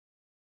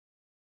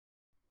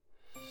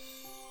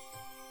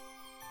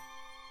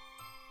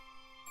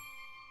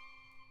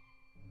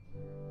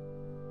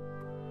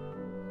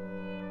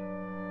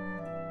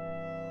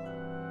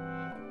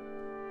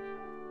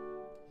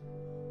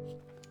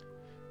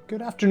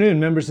Good afternoon,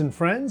 members and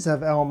friends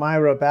of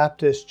Elmira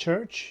Baptist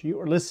Church. You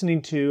are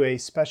listening to a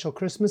special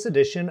Christmas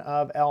edition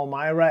of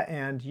Elmira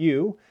and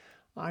You.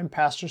 I'm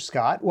Pastor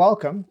Scott.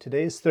 Welcome.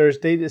 Today is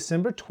Thursday,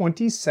 December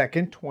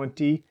 22nd,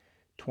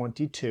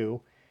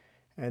 2022.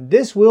 And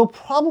this will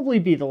probably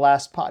be the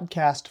last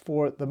podcast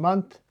for the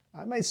month.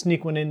 I might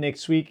sneak one in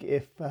next week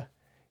if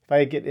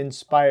I get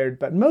inspired.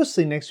 But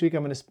mostly next week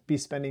I'm going to be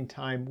spending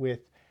time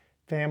with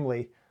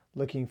family.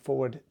 Looking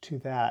forward to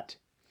that.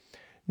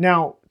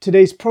 Now,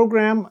 today's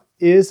program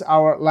is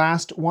our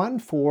last one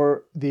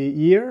for the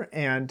year,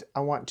 and I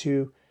want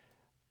to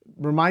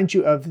remind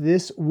you of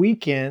this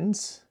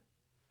weekend's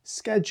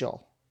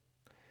schedule.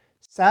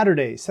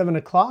 Saturday, 7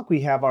 o'clock,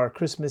 we have our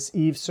Christmas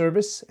Eve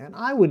service, and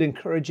I would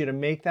encourage you to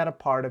make that a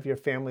part of your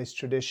family's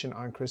tradition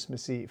on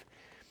Christmas Eve.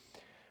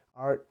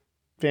 Our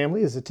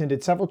family has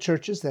attended several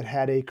churches that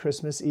had a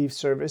Christmas Eve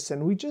service,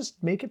 and we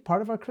just make it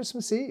part of our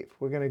Christmas Eve.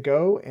 We're going to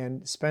go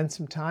and spend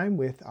some time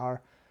with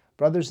our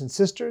brothers and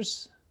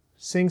sisters,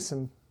 sing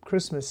some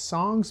Christmas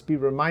songs, be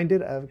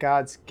reminded of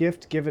God's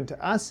gift given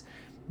to us.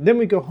 Then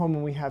we go home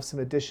and we have some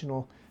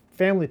additional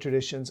family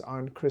traditions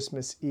on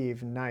Christmas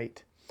Eve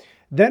night.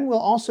 Then we'll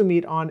also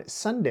meet on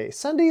Sunday.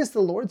 Sunday is the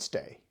Lord's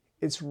Day.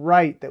 It's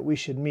right that we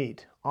should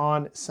meet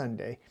on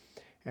Sunday.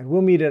 And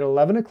we'll meet at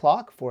 11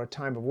 o'clock for a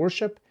time of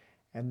worship,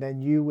 and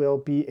then you will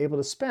be able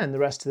to spend the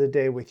rest of the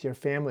day with your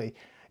family.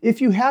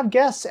 If you have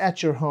guests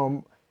at your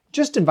home,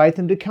 just invite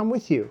them to come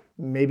with you.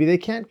 Maybe they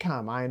can't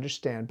come, I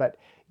understand, but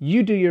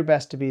you do your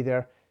best to be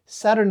there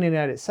Saturday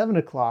night at 7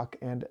 o'clock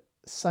and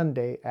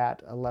Sunday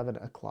at 11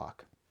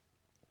 o'clock.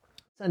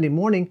 Sunday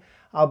morning,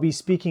 I'll be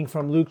speaking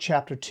from Luke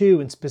chapter 2,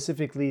 and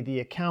specifically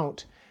the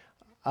account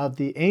of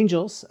the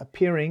angels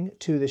appearing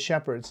to the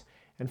shepherds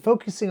and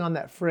focusing on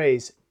that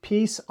phrase,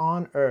 peace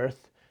on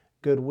earth,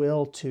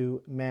 goodwill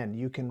to men.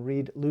 You can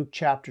read Luke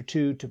chapter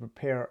 2 to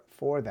prepare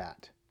for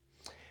that.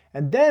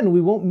 And then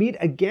we won't meet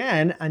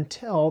again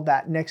until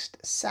that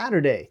next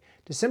Saturday,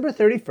 December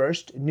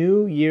 31st,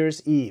 New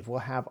Year's Eve. We'll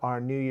have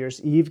our New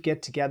Year's Eve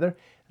get together,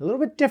 a little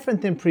bit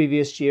different than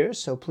previous years,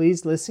 so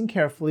please listen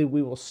carefully.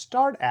 We will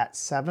start at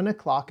 7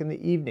 o'clock in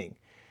the evening.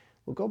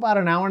 We'll go about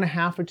an hour and a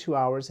half or 2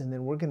 hours, and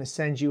then we're going to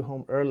send you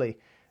home early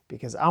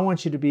because I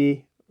want you to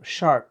be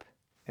sharp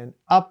and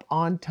up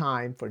on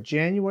time for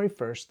January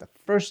 1st. The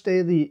first day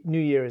of the new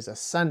year is a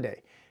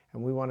Sunday,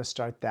 and we want to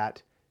start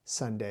that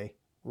Sunday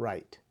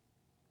right.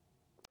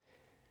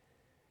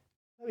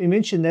 Let me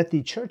mention that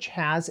the church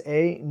has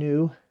a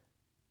new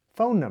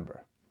phone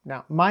number.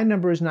 Now, my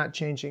number is not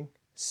changing.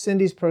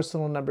 Cindy's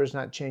personal number is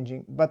not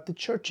changing, but the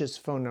church's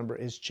phone number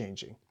is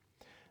changing.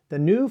 The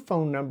new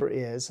phone number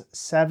is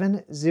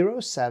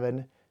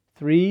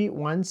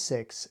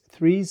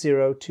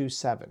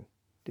 707-316-3027.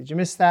 Did you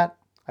miss that?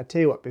 I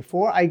tell you what,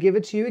 before I give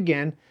it to you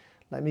again,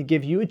 let me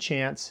give you a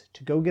chance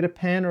to go get a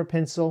pen or a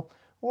pencil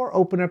or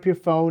open up your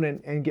phone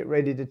and get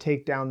ready to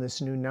take down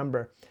this new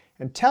number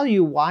and tell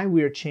you why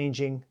we are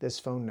changing this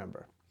phone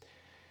number.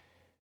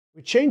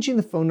 We're changing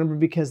the phone number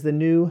because the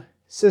new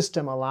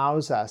system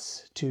allows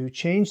us to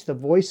change the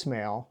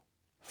voicemail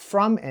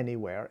from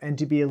anywhere and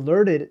to be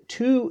alerted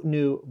to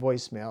new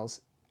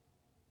voicemails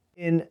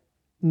in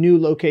new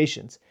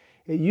locations.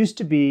 It used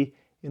to be,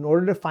 in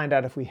order to find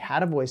out if we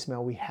had a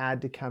voicemail, we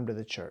had to come to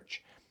the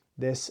church.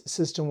 This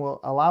system will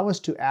allow us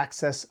to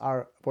access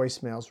our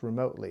voicemails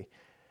remotely.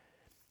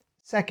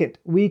 Second,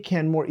 we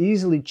can more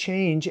easily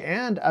change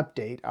and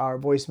update our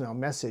voicemail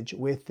message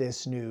with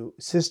this new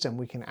system.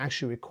 We can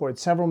actually record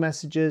several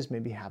messages,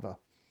 maybe have a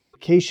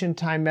vacation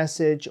time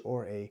message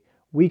or a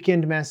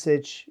weekend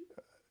message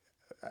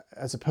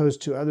as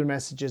opposed to other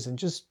messages, and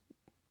just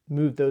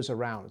move those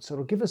around. So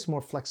it'll give us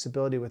more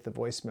flexibility with the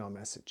voicemail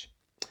message.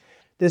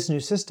 This new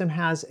system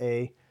has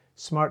a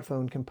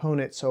smartphone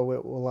component, so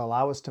it will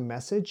allow us to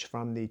message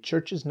from the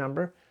church's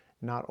number,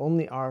 not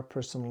only our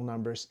personal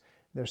numbers.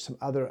 There's some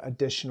other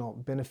additional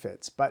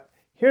benefits, but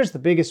here's the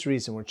biggest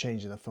reason we're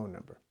changing the phone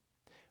number.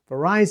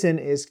 Verizon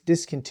is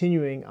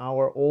discontinuing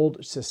our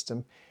old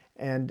system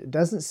and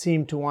doesn't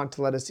seem to want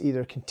to let us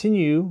either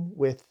continue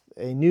with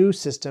a new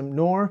system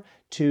nor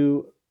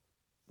to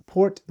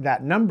port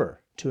that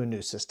number to a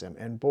new system.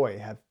 And boy,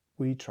 have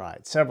we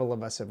tried. Several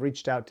of us have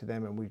reached out to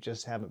them and we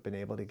just haven't been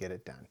able to get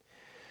it done.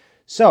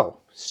 So,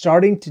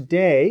 starting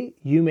today,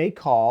 you may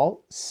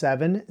call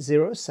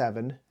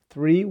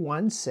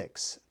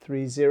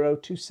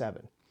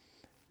 707-316-3027.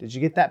 Did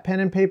you get that pen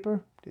and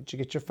paper? Did you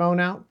get your phone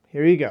out?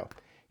 Here you go.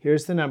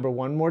 Here's the number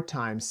one more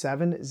time,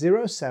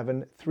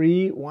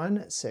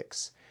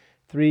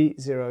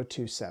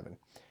 707-316-3027.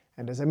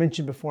 And as I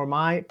mentioned before,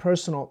 my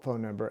personal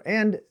phone number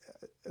and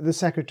the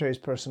secretary's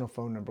personal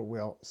phone number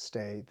will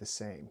stay the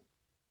same.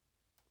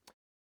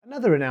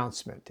 Another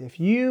announcement, if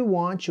you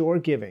want your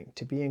giving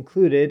to be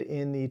included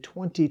in the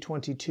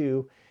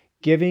 2022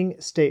 giving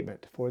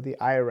statement for the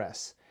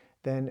IRS,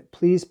 then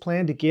please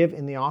plan to give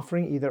in the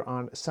offering either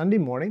on Sunday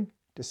morning,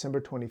 December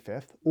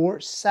 25th, or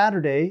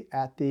Saturday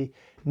at the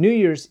New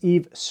Year's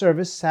Eve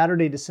service,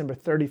 Saturday, December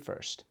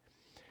 31st.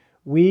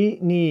 We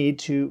need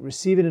to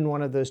receive it in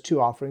one of those two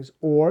offerings,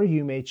 or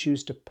you may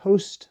choose to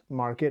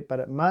postmark it,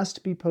 but it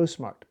must be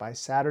postmarked by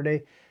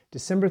Saturday,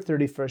 December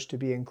 31st to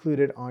be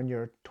included on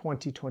your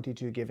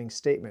 2022 giving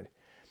statement.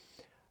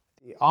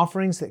 The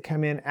offerings that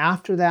come in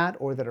after that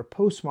or that are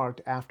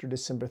postmarked after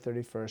December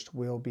 31st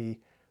will be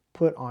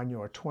put on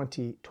your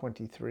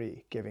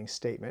 2023 giving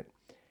statement.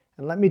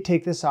 And let me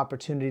take this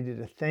opportunity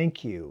to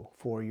thank you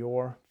for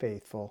your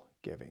faithful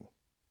giving.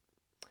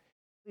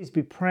 Please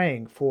be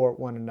praying for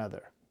one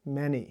another.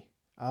 Many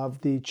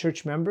of the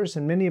church members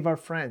and many of our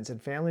friends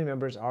and family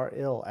members are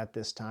ill at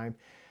this time.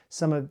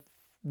 Some of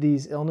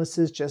these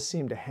illnesses just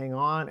seem to hang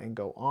on and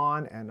go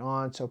on and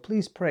on. So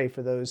please pray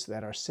for those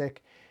that are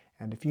sick.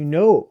 And if you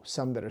know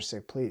some that are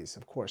sick, please,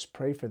 of course,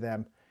 pray for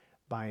them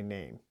by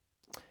name.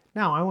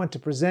 Now, I want to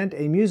present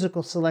a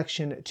musical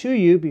selection to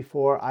you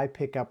before I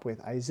pick up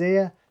with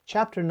Isaiah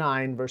chapter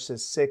 9,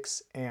 verses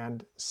 6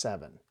 and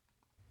 7.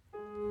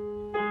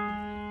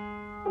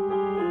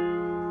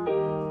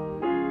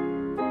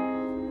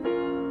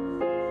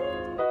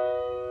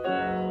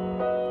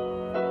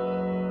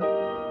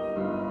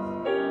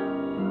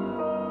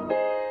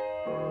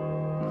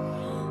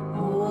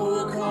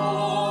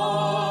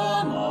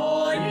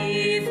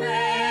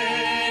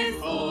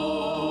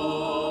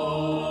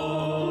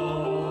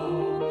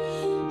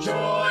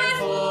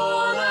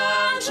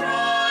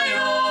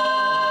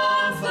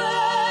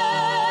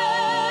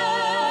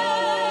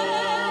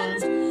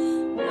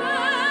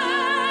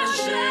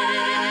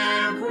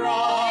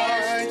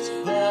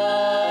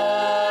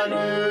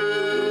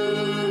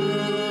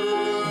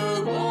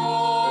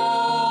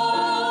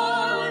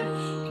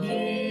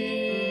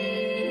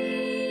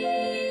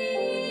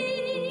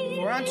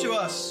 Unto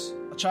us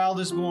a child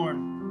is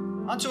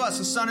born, unto us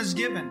a son is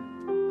given,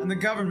 and the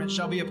government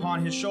shall be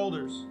upon his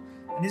shoulders.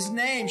 And his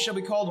name shall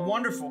be called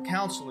Wonderful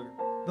Counselor,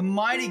 the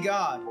Mighty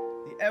God,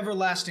 the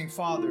Everlasting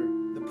Father,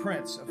 the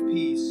Prince of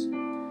Peace.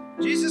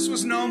 Jesus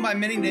was known by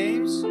many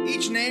names.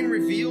 Each name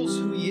reveals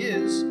who he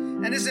is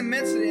and his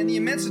immensity and the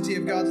immensity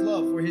of God's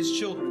love for his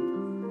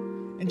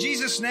children. In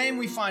Jesus' name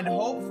we find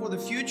hope for the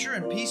future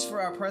and peace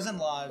for our present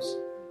lives.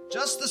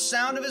 Just the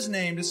sound of his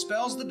name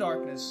dispels the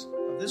darkness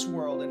of this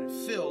world, and it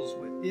fills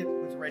it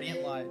with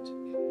radiant light.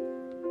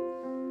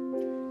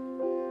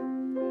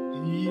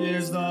 He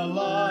is the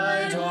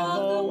light of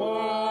the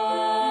world.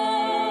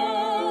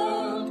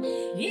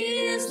 He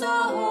is the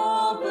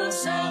hope of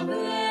salvation.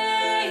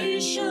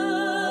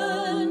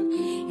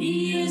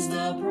 He is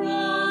the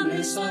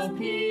promise of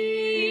peace.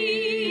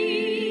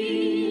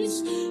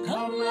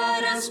 Come,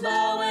 let us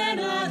bow in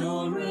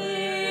adoration.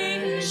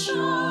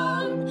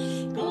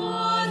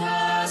 God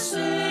has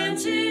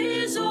sent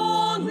his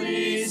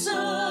only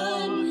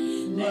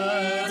Son.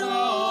 Let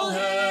all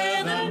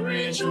heaven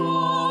rejoice.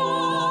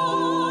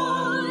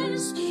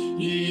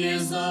 He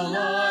is the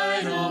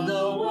light of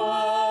the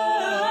world.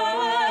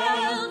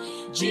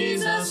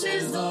 Jesus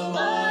is the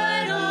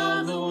light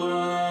of the world.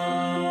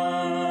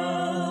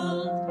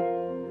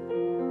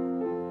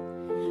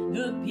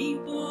 The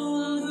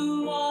people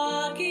who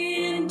walk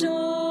in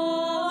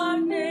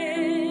darkness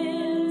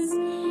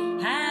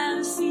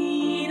have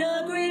seen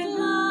a great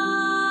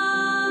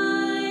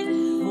light.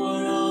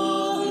 For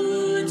all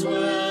who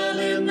dwell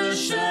in the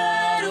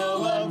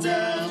shadow of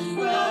death,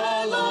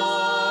 the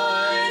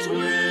light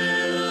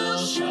will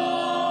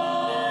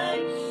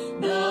shine.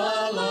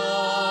 The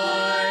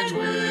light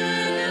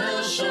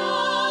will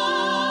shine.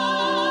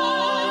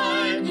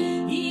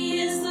 He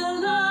is the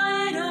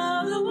light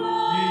of the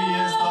world. He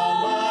is the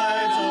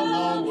light of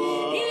the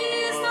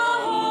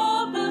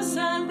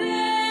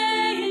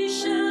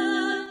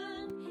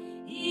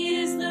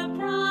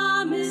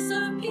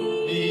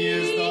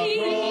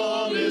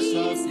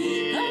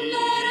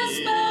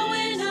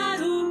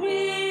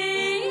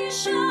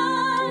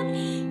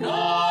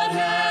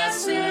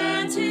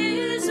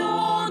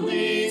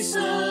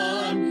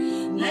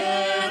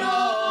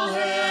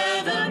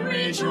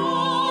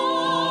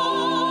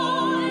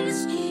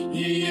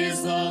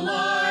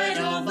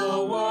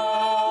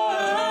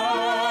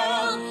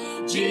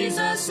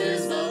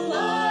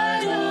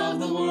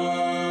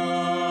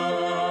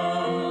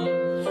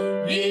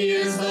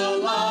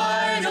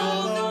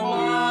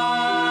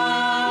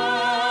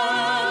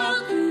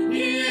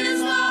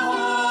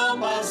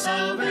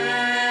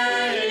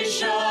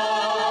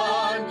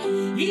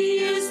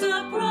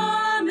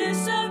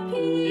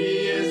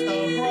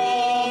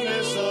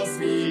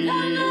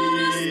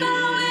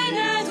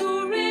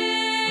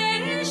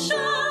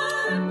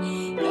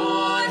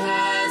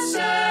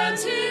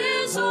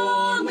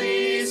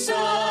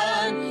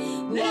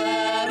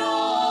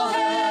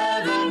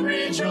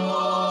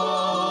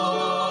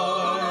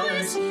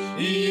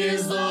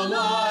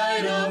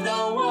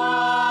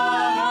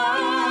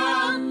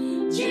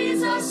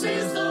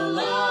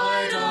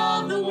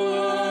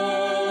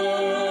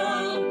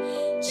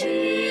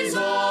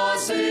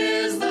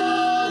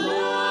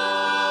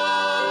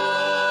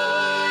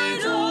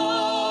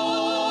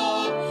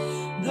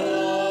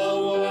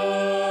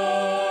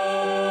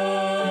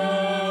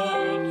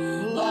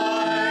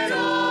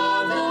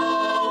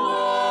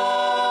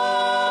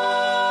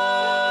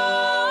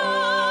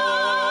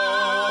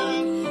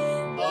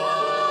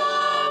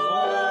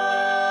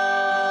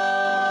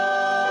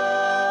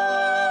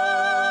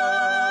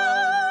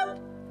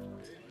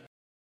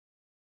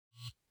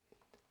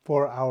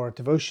For our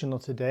devotional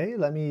today,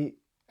 let me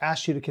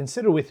ask you to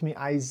consider with me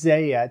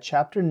Isaiah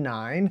chapter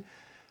 9,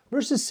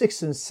 verses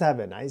 6 and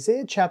 7.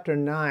 Isaiah chapter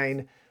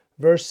 9,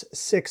 verse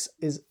 6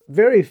 is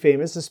very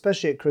famous,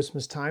 especially at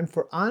Christmas time.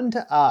 For unto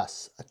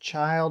us a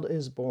child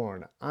is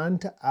born,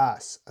 unto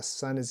us a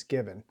son is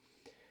given.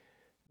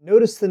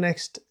 Notice the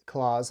next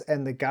clause,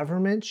 and the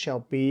government shall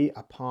be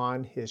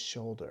upon his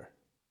shoulder.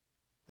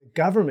 The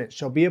government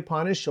shall be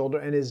upon his shoulder,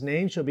 and his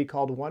name shall be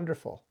called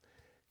Wonderful,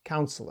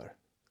 Counselor,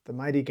 the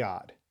Mighty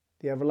God,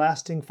 the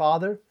Everlasting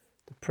Father,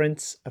 the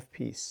Prince of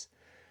Peace.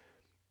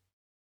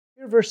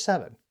 Here, verse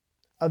 7.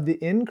 Of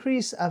the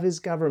increase of his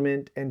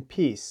government and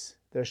peace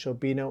there shall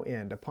be no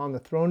end, upon the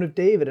throne of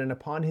David and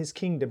upon his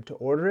kingdom, to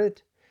order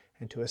it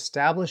and to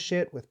establish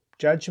it with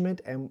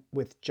judgment and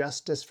with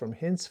justice from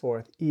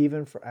henceforth,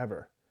 even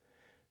forever.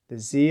 The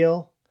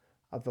zeal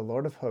of the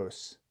Lord of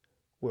hosts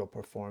will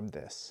perform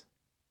this.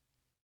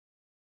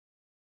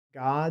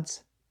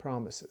 God's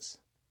promises.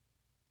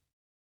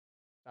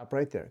 Stop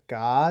right there.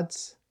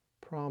 God's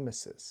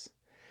promises.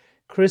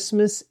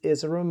 Christmas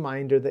is a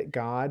reminder that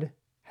God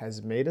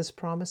has made us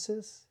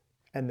promises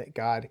and that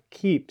God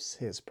keeps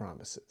his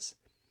promises.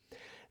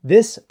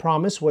 This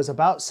promise was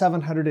about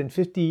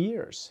 750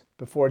 years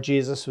before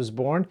Jesus was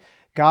born.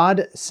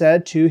 God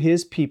said to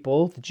his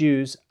people, the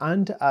Jews,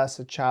 unto us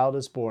a child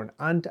is born,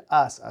 unto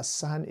us a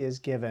son is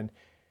given.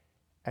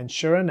 And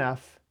sure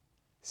enough,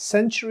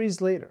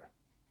 centuries later,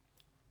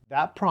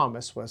 that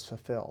promise was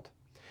fulfilled.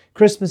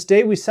 Christmas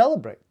Day, we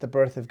celebrate the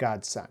birth of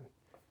God's Son.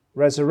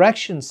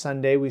 Resurrection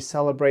Sunday, we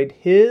celebrate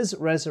his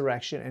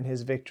resurrection and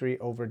his victory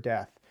over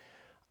death.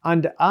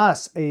 Unto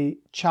us a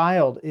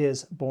child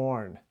is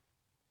born.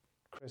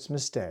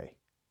 Christmas Day,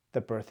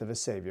 the birth of a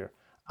Savior.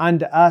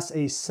 Unto us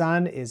a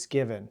Son is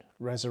given.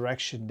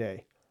 Resurrection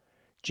Day,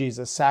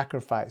 Jesus'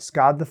 sacrifice.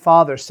 God the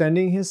Father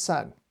sending his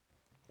Son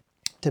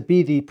to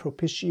be the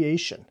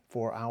propitiation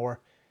for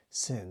our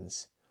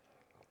sins.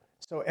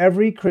 So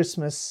every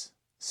Christmas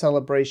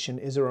celebration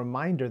is a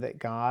reminder that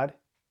God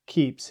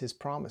keeps his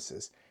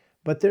promises.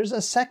 But there's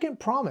a second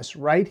promise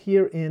right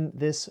here in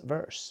this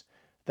verse.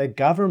 The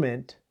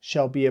government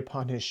shall be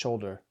upon his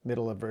shoulder,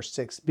 middle of verse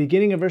 6.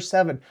 Beginning of verse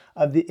 7,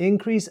 of the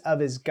increase of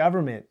his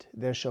government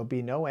there shall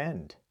be no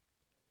end.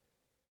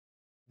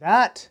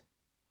 That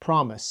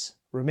promise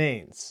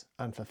remains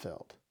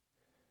unfulfilled.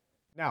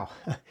 Now,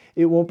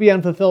 it won't be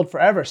unfulfilled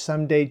forever.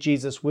 Someday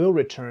Jesus will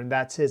return.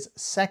 That's his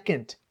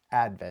second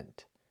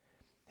advent.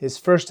 His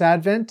first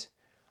advent,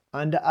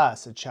 unto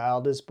us a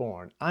child is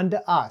born, unto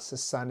us a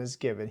son is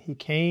given. He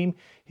came,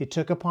 he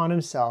took upon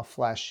himself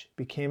flesh,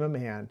 became a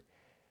man,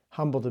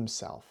 humbled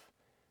himself,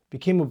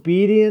 became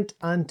obedient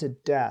unto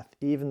death,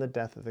 even the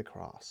death of the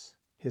cross.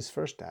 His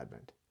first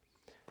advent.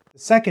 The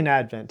second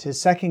advent,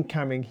 his second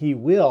coming, he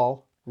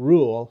will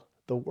rule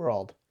the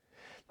world.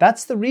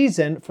 That's the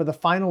reason for the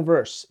final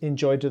verse in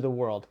Joy to the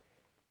World.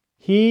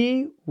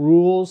 He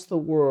rules the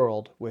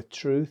world with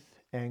truth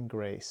and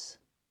grace.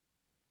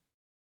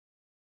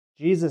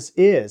 Jesus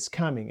is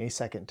coming a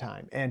second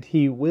time, and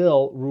he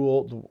will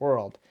rule the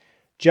world.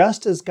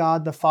 Just as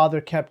God the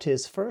Father kept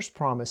his first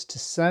promise to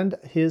send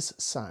his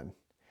Son,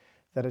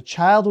 that a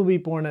child will be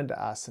born unto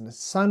us and a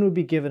son will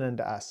be given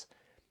unto us,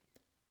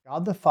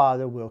 God the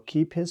Father will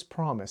keep his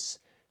promise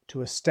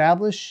to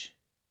establish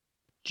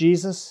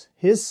Jesus,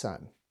 his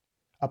Son,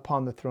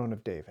 upon the throne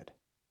of David.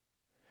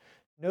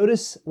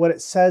 Notice what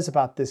it says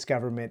about this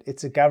government.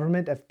 It's a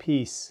government of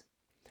peace.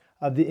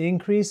 Of the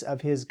increase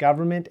of his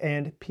government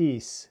and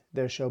peace,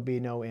 there shall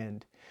be no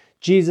end.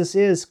 Jesus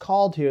is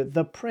called here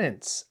the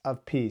Prince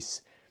of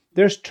Peace.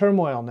 There's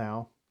turmoil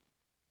now.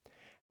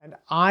 And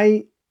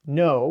I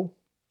know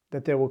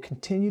that there will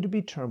continue to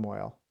be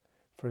turmoil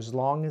for as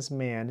long as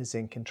man is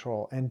in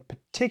control, and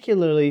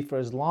particularly for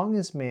as long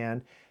as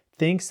man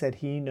thinks that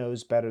he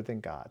knows better than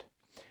God,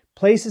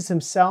 places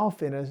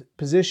himself in a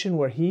position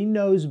where he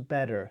knows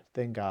better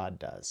than God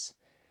does.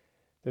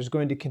 There's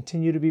going to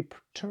continue to be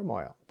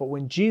turmoil. But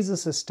when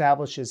Jesus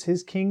establishes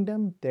his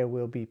kingdom, there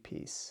will be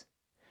peace.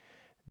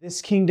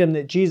 This kingdom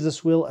that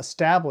Jesus will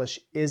establish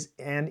is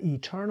an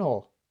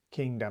eternal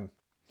kingdom.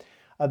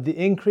 Of the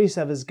increase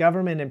of his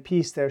government and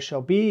peace there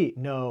shall be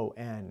no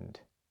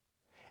end.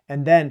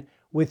 And then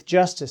with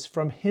justice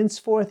from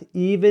henceforth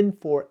even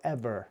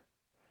forever.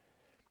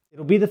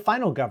 It'll be the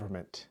final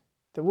government.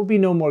 There will be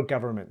no more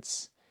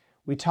governments.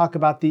 We talk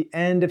about the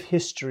end of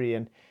history,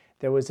 and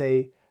there was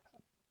a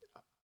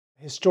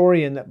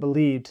historian that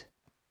believed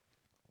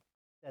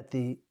that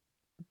the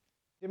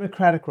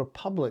democratic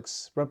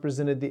republics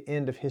represented the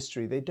end of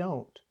history. They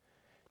don't.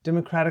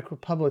 Democratic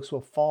republics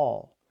will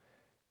fall.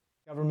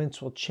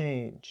 Governments will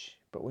change.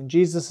 But when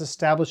Jesus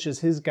establishes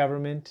his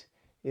government,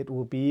 it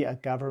will be a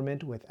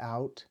government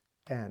without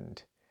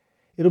end.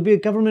 It'll be a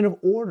government of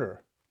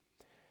order.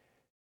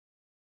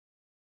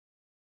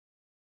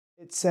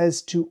 It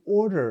says to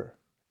order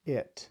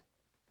it.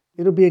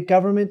 It'll be a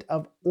government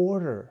of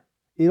order.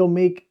 It'll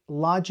make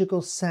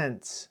logical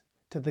sense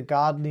to the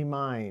godly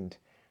mind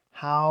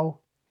how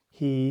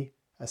he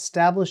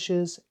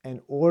establishes and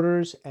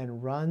orders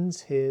and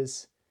runs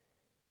his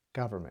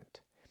government.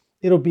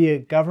 It'll be a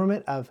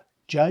government of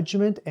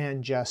judgment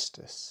and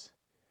justice.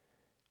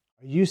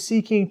 Are you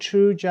seeking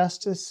true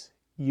justice?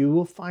 You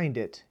will find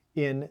it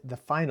in the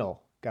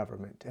final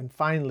government. And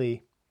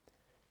finally,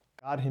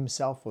 God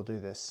himself will do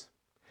this.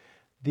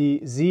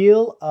 The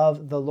zeal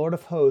of the Lord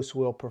of hosts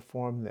will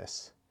perform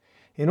this.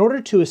 In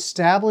order to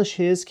establish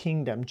his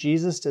kingdom,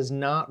 Jesus does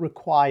not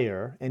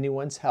require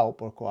anyone's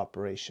help or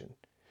cooperation.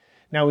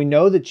 Now we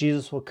know that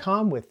Jesus will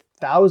come with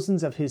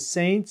thousands of his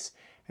saints,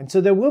 and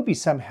so there will be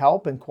some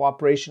help and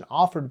cooperation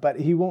offered, but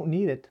he won't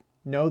need it.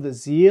 No, the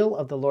zeal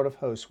of the Lord of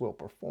hosts will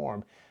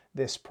perform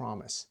this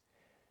promise.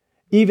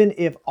 Even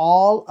if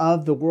all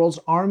of the world's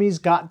armies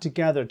got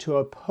together to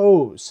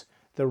oppose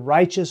the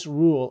righteous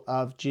rule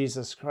of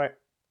Jesus Christ.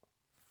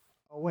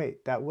 Oh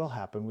wait, that will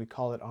happen. We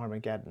call it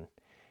Armageddon.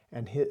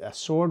 And a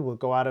sword will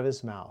go out of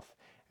his mouth,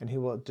 and he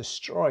will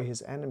destroy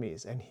his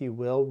enemies, and he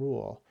will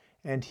rule,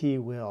 and he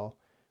will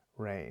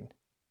reign.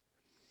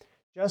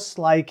 Just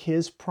like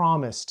his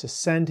promise to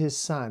send his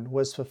son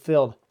was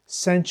fulfilled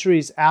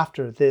centuries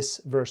after this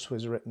verse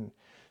was written,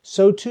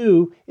 so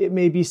too it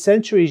may be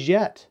centuries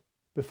yet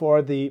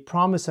before the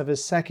promise of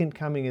his second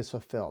coming is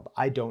fulfilled.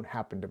 I don't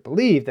happen to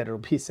believe that it'll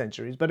be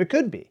centuries, but it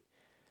could be.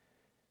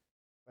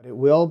 But it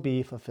will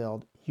be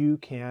fulfilled. You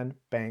can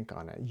bank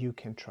on it. You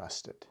can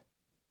trust it.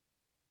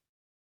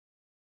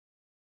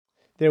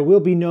 There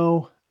will be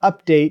no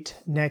update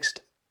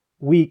next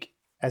week,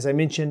 as I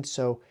mentioned,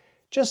 so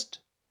just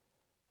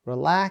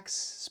relax,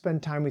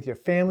 spend time with your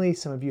family.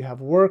 Some of you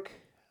have work.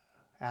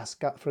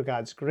 Ask God for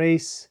God's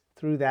grace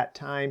through that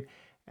time,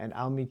 and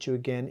I'll meet you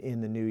again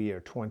in the new year,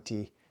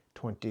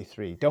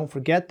 2023. Don't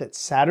forget that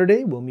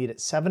Saturday we'll meet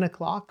at 7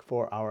 o'clock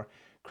for our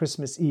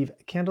Christmas Eve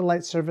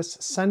candlelight service.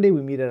 Sunday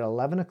we meet at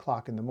 11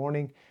 o'clock in the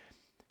morning.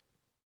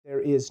 There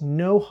is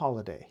no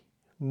holiday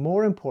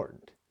more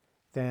important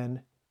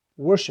than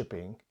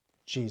worshiping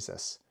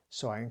Jesus.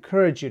 So I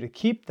encourage you to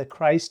keep the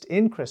Christ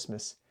in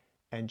Christmas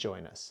and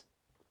join us.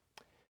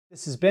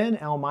 This has been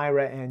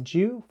Elmira and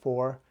you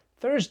for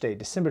Thursday,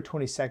 December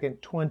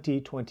 22nd,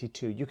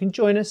 2022. You can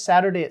join us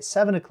Saturday at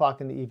 7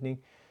 o'clock in the evening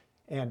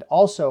and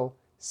also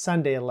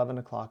Sunday, 11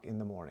 o'clock in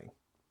the morning.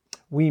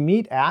 We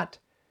meet at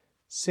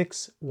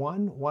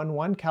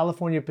 6111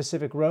 California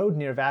Pacific Road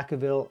near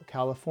Vacaville,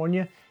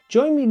 California.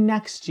 Join me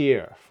next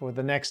year for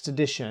the next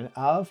edition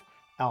of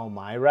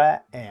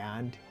Elmira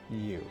and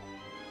You.